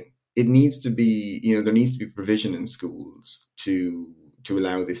exhausting. It needs to be, there needs to be provision in schools to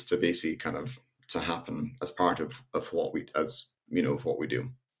allow this to basically kind of to happen as part of what we do.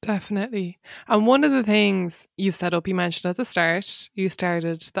 Definitely. And one of the things you set up, you mentioned at the start, you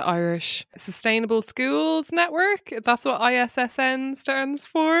started the Irish Sustainable Schools Network. That's what ISSN stands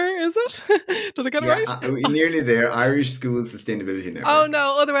for, is it? Did I get it right? Nearly there. Irish Schools Sustainability Network. Oh,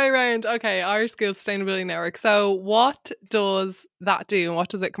 no, other way around. Okay, Irish Schools Sustainability Network. So what does that do and what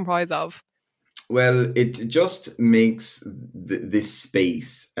does it comprise of? Well, it just makes this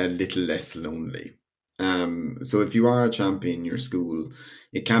space a little less lonely. So if you are a champion in your school,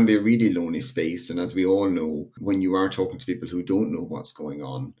 it can be a really lonely space. And as we all know, when you are talking to people who don't know what's going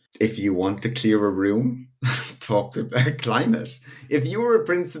on, if you want to clear a room, talk about climate. If you were a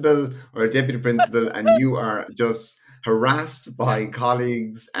principal or a deputy principal and you are just harassed by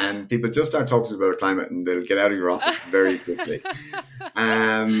colleagues and people just start talking about climate and they'll get out of your office very quickly.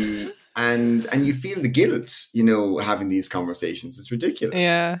 And you feel the guilt, having these conversations. It's ridiculous.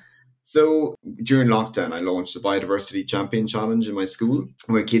 Yeah. So during lockdown, I launched a Biodiversity Champion Challenge in my school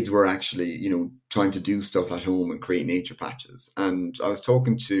where kids were actually, trying to do stuff at home and create nature patches. And I was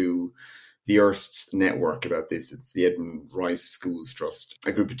talking to the Earth's network about this. It's the Edmund Rice Schools Trust,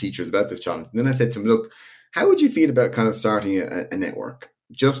 a group of teachers about this challenge. And then I said to them, look, how would you feel about kind of starting a network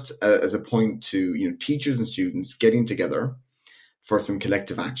just as a point to, teachers and students getting together for some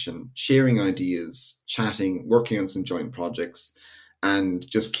collective action, sharing ideas, chatting, working on some joint projects, and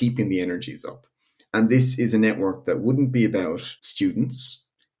just keeping the energies up. And this is a network that wouldn't be about students.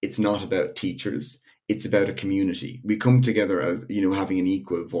 It's not about teachers. It's about a community. We come together as, having an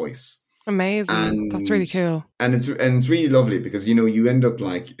equal voice. Amazing. That's really cool. And it's really lovely because, you end up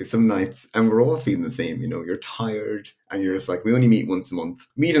some nights, and we're all feeling the same, you're tired and you're just we only meet once a month.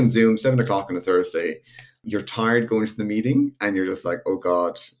 Meet on Zoom, 7:00 on a Thursday. You're tired going to the meeting and you're just oh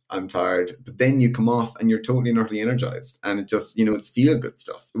God, I'm tired. But then you come off and you're totally and utterly energized. And it just, it's feel good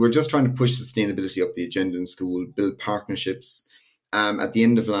stuff. We're just trying to push sustainability up the agenda in school, build partnerships. At the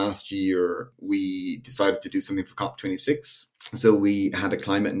end of last year, we decided to do something for COP26. So we had a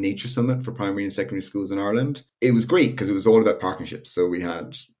climate and nature summit for primary and secondary schools in Ireland. It was great because it was all about partnerships. So we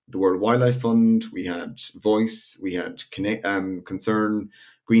had the World Wildlife Fund, we had Voice, we had Concern,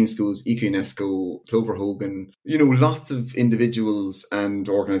 Green Schools, EcoUNESCO, Clover Hogan, lots of individuals and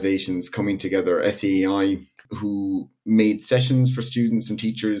organisations coming together, SEAI, who made sessions for students and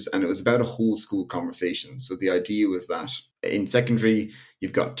teachers, and it was about a whole school conversation. So the idea was that in secondary,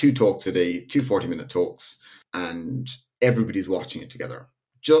 you've got 2 talks a day, 2 40-minute talks, and everybody's watching it together.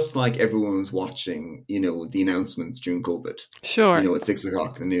 Just like everyone was watching, the announcements during COVID. Sure. At 6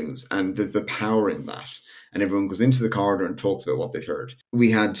 o'clock in the news. And there's the power in that. And everyone goes into the corridor and talks about what they've heard.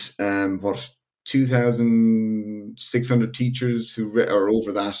 We had, 2,600 teachers or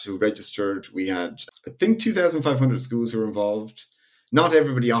over that who registered. We had, I think, 2,500 schools who were involved. Not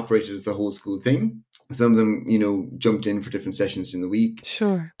everybody operated as the whole school thing. Some of them, jumped in for different sessions during the week.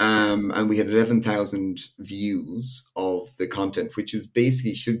 Sure. And we had 11,000 views of the content, which is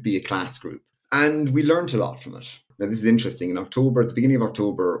basically should be a class group. And we learned a lot from it. Now, this is interesting. In October, at the beginning of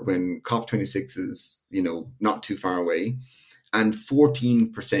October, when COP26 is, not too far away, and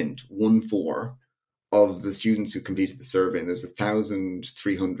 14%, 1/4, of the students who completed the survey, and there's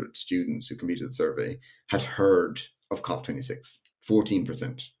 1,300 students who completed the survey, had heard of COP26.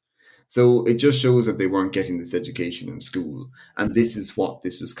 14%. So it just shows that they weren't getting this education in school. And this is what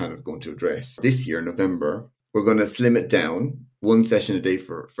this was kind of going to address. This year, November, we're going to slim it down, 1 session a day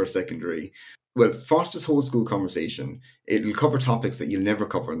for secondary. Well, fosters whole school conversation. It'll cover topics that you'll never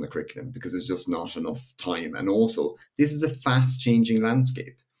cover in the curriculum because there's just not enough time. And also, this is a fast-changing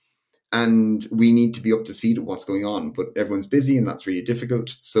landscape. And we need to be up to speed with what's going on. But everyone's busy and that's really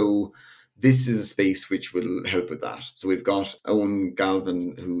difficult. So this is a space which will help with that. So we've got Owen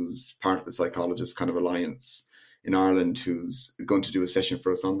Galvin, who's part of the Psychologist kind of Alliance in Ireland, who's going to do a session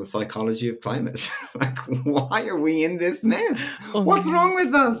for us on the psychology of climate. Like, why are we in this mess? What's wrong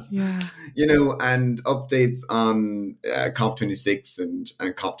with us? Yeah. And updates on COP26 and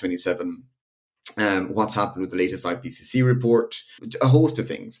COP27. What's happened with the latest IPCC report, a host of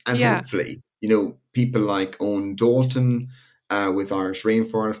things. And hopefully, people like Owen Dalton, with Irish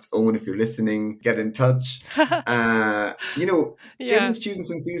Rainforest. Owen, if you're listening, get in touch. Getting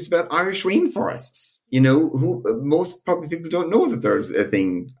students enthused about Irish rainforests. Who most probably people don't know that there's a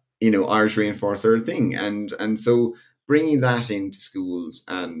thing. Irish rainforests are a thing, and so bringing that into schools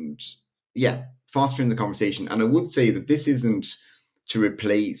and fostering the conversation. And I would say that this isn't to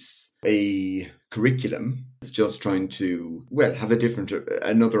replace a curriculum. It's just trying to have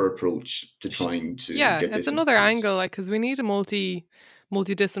another approach to trying to get this. It's another angle, because we need a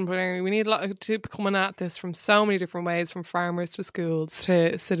multidisciplinary. We need a lot to be coming at this from so many different ways, from farmers to schools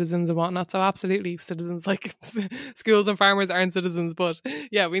to citizens and whatnot. So absolutely, citizens, like schools and farmers aren't citizens, but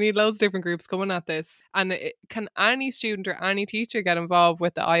we need loads of different groups coming at this. And can any student or any teacher get involved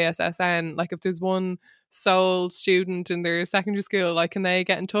with the ISSN? Like, if there's one sole student in their secondary school, like, can they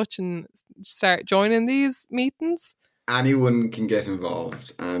get in touch and start joining these meetings? Anyone can get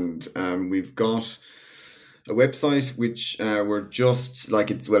involved, and we've got a website which we're just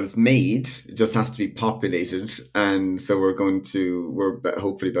it's made. It just has to be populated, and so we're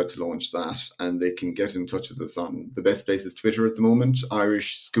hopefully about to launch that, and they can get in touch with us on the best place is Twitter at the moment,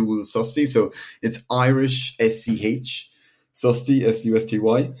 Irish School Susty. So it's Irish SCH Susty SUSTY,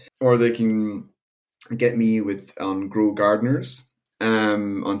 or they can get me on Grow Gardeners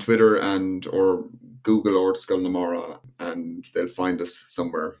on Twitter or Google or Scullnamora, and they'll find us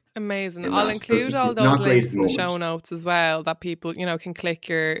somewhere. Amazing. I'll include all those links in the show notes as well, that people, can click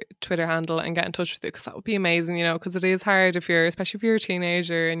your Twitter handle and get in touch with you, because that would be amazing, because it is hard especially if you're a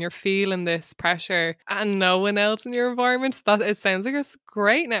teenager and you're feeling this pressure and no one else in your environment. That it sounds like a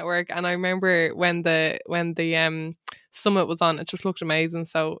great network. And I remember when the summit was on, it just looked amazing.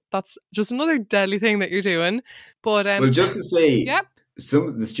 So that's just another deadly thing that you're doing. But just to say, some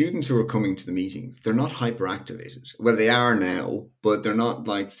of the students who are coming to the meetings, they're not hyperactivated. Well, they are now, but they're not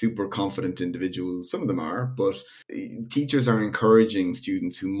like super confident individuals. Some of them are, but teachers are encouraging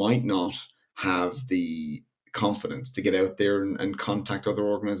students who might not have the confidence to get out there and contact other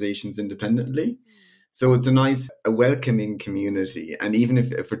organizations independently. So it's a welcoming community. And even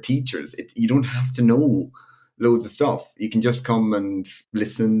if for teachers, you don't have to know loads of stuff. You can just come and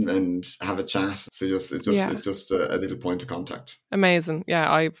listen and have a chat. So it's just a little point of contact. Amazing.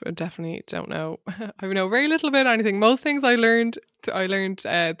 Yeah, I definitely don't know. I know very little about anything. Most things I learned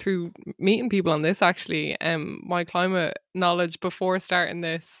through meeting people on this, actually. My climate knowledge before starting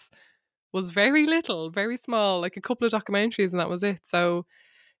this was very little, very small, like a couple of documentaries and that was it. So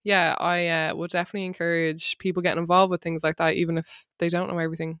I would definitely encourage people getting involved with things like that, even if they don't know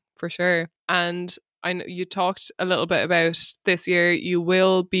everything, for sure. And I know you talked a little bit about this year. You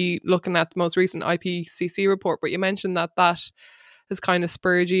will be looking at the most recent IPCC report, but you mentioned that has kind of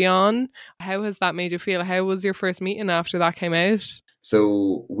spurred you on. How has that made you feel? How was your first meeting after that came out?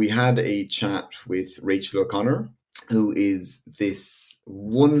 So we had a chat with Rachel O'Connor, who is this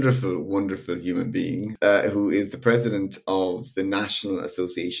wonderful, wonderful human being who is the president of the National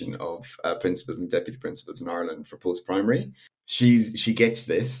Association of Principals and Deputy Principals in Ireland for post-primary. She gets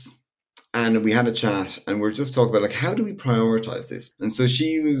this. And we had a chat and we're just talking about like, how do we prioritize this? And so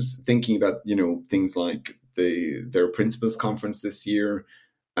she was thinking about, things like their principals conference this year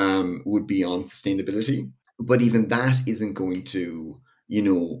would be on sustainability. But even that isn't going to,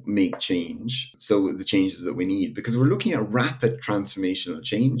 make change. So the changes that we need, because we're looking at rapid transformational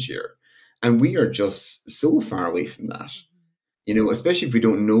change here. And we are just so far away from that, especially if we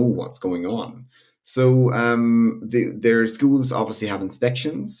don't know what's going on. So their schools obviously have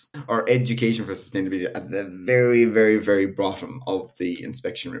inspections or education for sustainability at the very, very, very bottom of the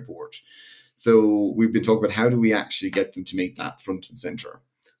inspection report. So we've been talking about how do we actually get them to make that front and center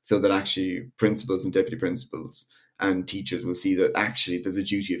so that actually principals and deputy principals and teachers will see that actually there's a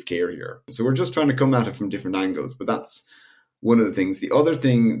duty of care here. So we're just trying to come at it from different angles, but that's one of the things. The other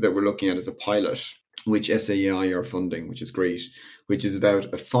thing that we're looking at is a pilot, which SAEI are funding, which is great, which is about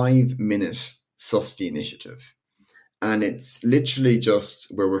a 5-minute SUSTI initiative. And it's literally just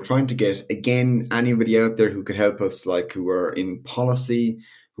where we're trying to get, again, anybody out there who could help us, like who are in policy,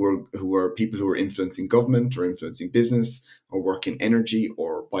 who are people who are influencing government or influencing business or work in energy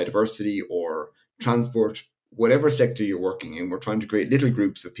or biodiversity or transport, whatever sector you're working in. We're trying to create little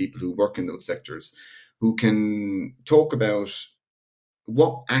groups of people who work in those sectors who can talk about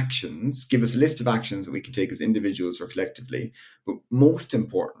what actions, give us a list of actions that we can take as individuals or collectively, but most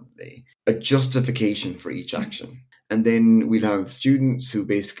importantly, a justification for each action. And then we'll have students who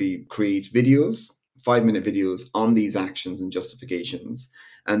basically create videos, 5-minute videos on these actions and justifications.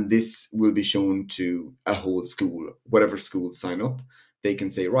 And this will be shown to a whole school, whatever school sign up. They can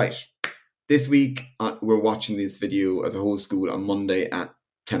say, right, this week we're watching this video as a whole school on Monday at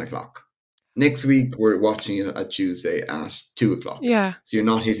 10 o'clock. Next week, we're watching it at Tuesday at 2 o'clock. Yeah. So you're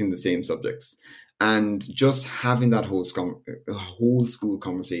not hitting the same subjects. And just having that whole school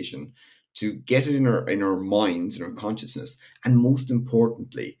conversation to get it in our minds, in our consciousness, and most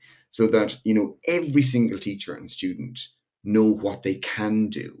importantly, so that, every single teacher and student know what they can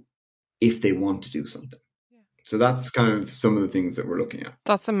do if they want to do something. Yeah. So that's kind of some of the things that we're looking at.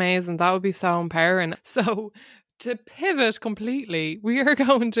 That's amazing. That would be so empowering. So to pivot completely, we are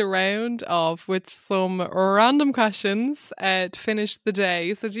going to round off with some random questions to finish the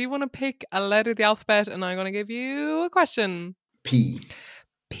day. So do you want to pick a letter of the alphabet and I'm going to give you a question? P.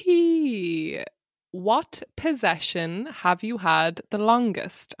 P. What possession have you had the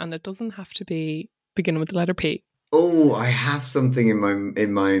longest? And it doesn't have to be beginning with the letter P. Oh, I have something in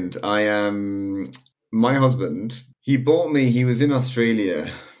mind. My husband, he was in Australia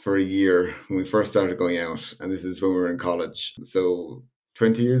for a year when we first started going out, and this is when we were in college, so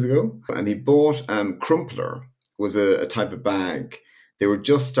 20 years ago. And he bought Crumpler, was a type of bag. They were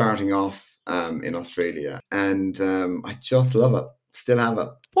just starting off in Australia, and I just love it. Still have it.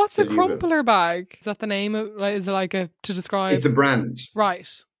 What's a Crumpler bag? Is that the name of, is it like to describe? It's a brand. Right.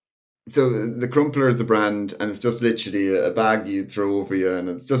 So the Crumpler is the brand, and it's just literally a bag you throw over you, and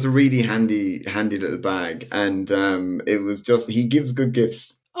it's just a really handy little bag. And it was just, he gives good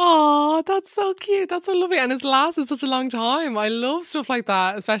gifts. Oh, that's so cute. That's so lovely. And it's lasted such a long time. I love stuff like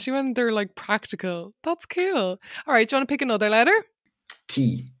that, especially when they're like practical. That's cool. All right, do you want to pick another letter?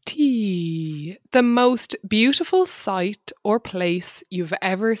 T. T. The most beautiful sight or place you've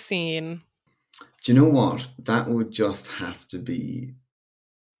ever seen? Do you know what? That would just have to be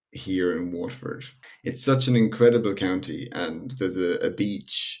here in Waterford. It's such an incredible county, and there's a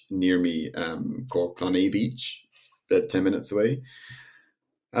beach near me called Clonea Beach, about 10 minutes away.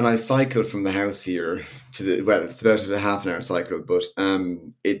 And I cycle from the house here to it's about a half an hour cycle, but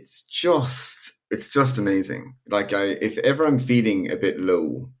it's just amazing. Like if ever I'm feeling a bit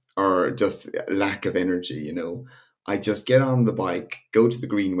low or just lack of energy, I just get on the bike, go to the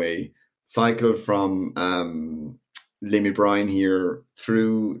Greenway, cycle from Limmy Bryan here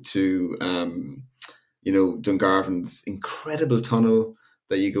through to Dungarvan's incredible tunnel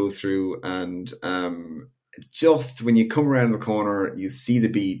that you go through, and just when you come around the corner, you see the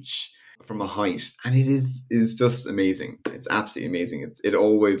beach from a height, and it is just amazing. It's absolutely amazing. It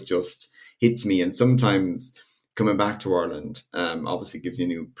always just hits me, and sometimes coming back to Ireland obviously gives you a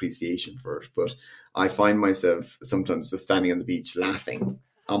new appreciation for it. But I find myself sometimes just standing on the beach laughing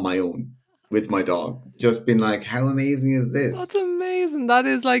on my own with my dog, just been like, how amazing is this? That's amazing. That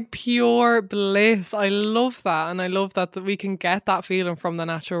is like pure bliss. I love that. And I love that we can get that feeling from the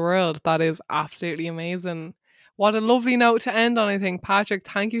natural world. That is absolutely amazing. What a lovely note to end on, I think. Patrick,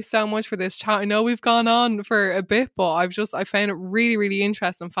 thank you so much for this chat. I know we've gone on for a bit, but I found it really, really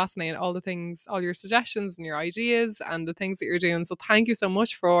interesting and fascinating, all the things, all your suggestions and your ideas and the things that you're doing. So thank you so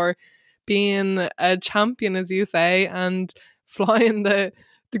much for being a champion, as you say, and flying the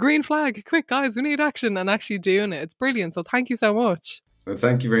green flag. Quick, guys, we need action, and actually doing it. It's brilliant. So thank you so much. Well,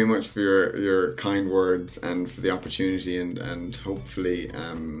 thank you very much for your kind words and for the opportunity, and hopefully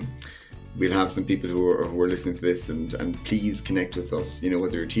we'll have some people who are listening to this, and please connect with us,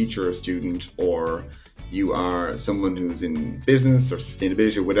 whether you're a teacher or a student, or you are someone who's in business or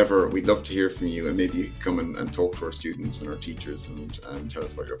sustainability or whatever. We'd love to hear from you, and maybe you can come and talk to our students and our teachers and tell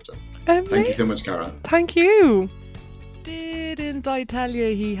us what you're up to. Amazing. Thank you so much, Cara. Thank you. Didn't I tell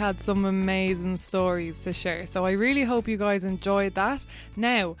you he had some amazing stories to share? So I really hope you guys enjoyed that.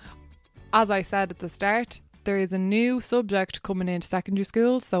 Now, as I said at the start, there is a new subject coming into secondary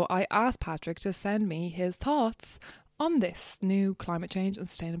school, so I asked Patrick to send me his thoughts on this new climate change and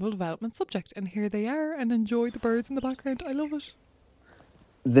sustainable development subject, and here they are, and enjoy the birds in the background. I love it.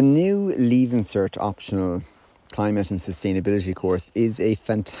 The new Leave Insert optional climate and sustainability course is a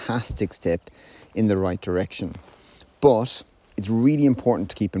fantastic step in the right direction. But it's really important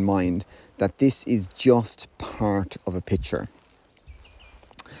to keep in mind that this is just part of a picture.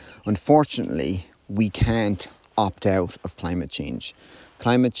 Unfortunately, we can't opt out of climate change.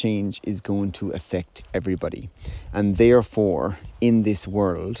 Climate change is going to affect everybody. And therefore, in this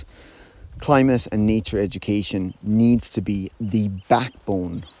world, climate and nature education needs to be the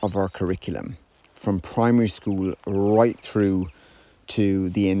backbone of our curriculum, from primary school right through to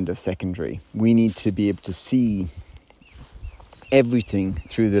the end of secondary. We need to be able to see everything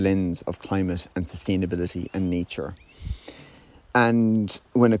through the lens of climate and sustainability and nature. And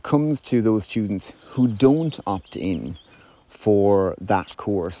when it comes to those students who don't opt in for that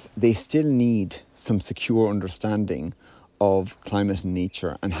course, they still need some secure understanding of climate and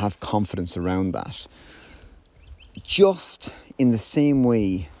nature and have confidence around that. Just in the same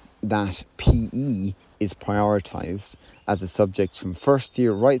way that PE is prioritised as a subject from first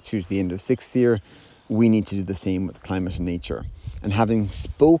year right through to the end of sixth year, we need to do the same with climate and nature. And having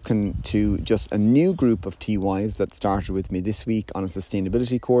spoken to just a new group of TYs that started with me this week on a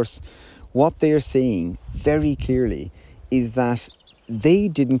sustainability course, what they're saying very clearly is that they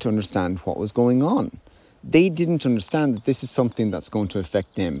didn't understand what was going on. They didn't understand that this is something that's going to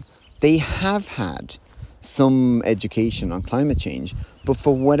affect them. They have had some education on climate change, but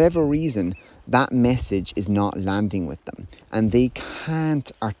for whatever reason, that message is not landing with them, and they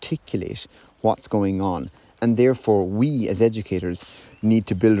can't articulate what's going on. And therefore, we as educators need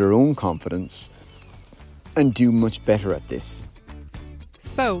to build our own confidence and do much better at this.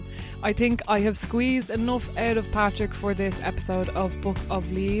 So, I think I have squeezed enough out of Patrick for this episode of Book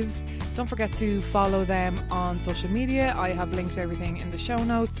of Leaves. Don't forget to follow them on social media. I have linked everything in the show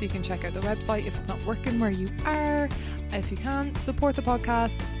notes. You can check out the website if it's not working where you are. If you can, support the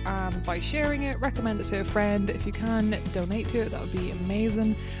podcast by sharing it, recommend it to a friend. If you can, donate to it, that would be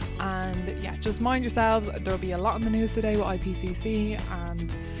amazing. And yeah, just mind yourselves. There'll be a lot in the news today with IPCC,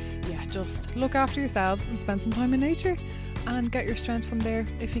 and yeah, just look after yourselves and spend some time in nature and get your strength from there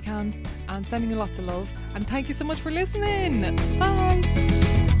if you can. And sending you lots of love, and thank you so much for listening. Bye.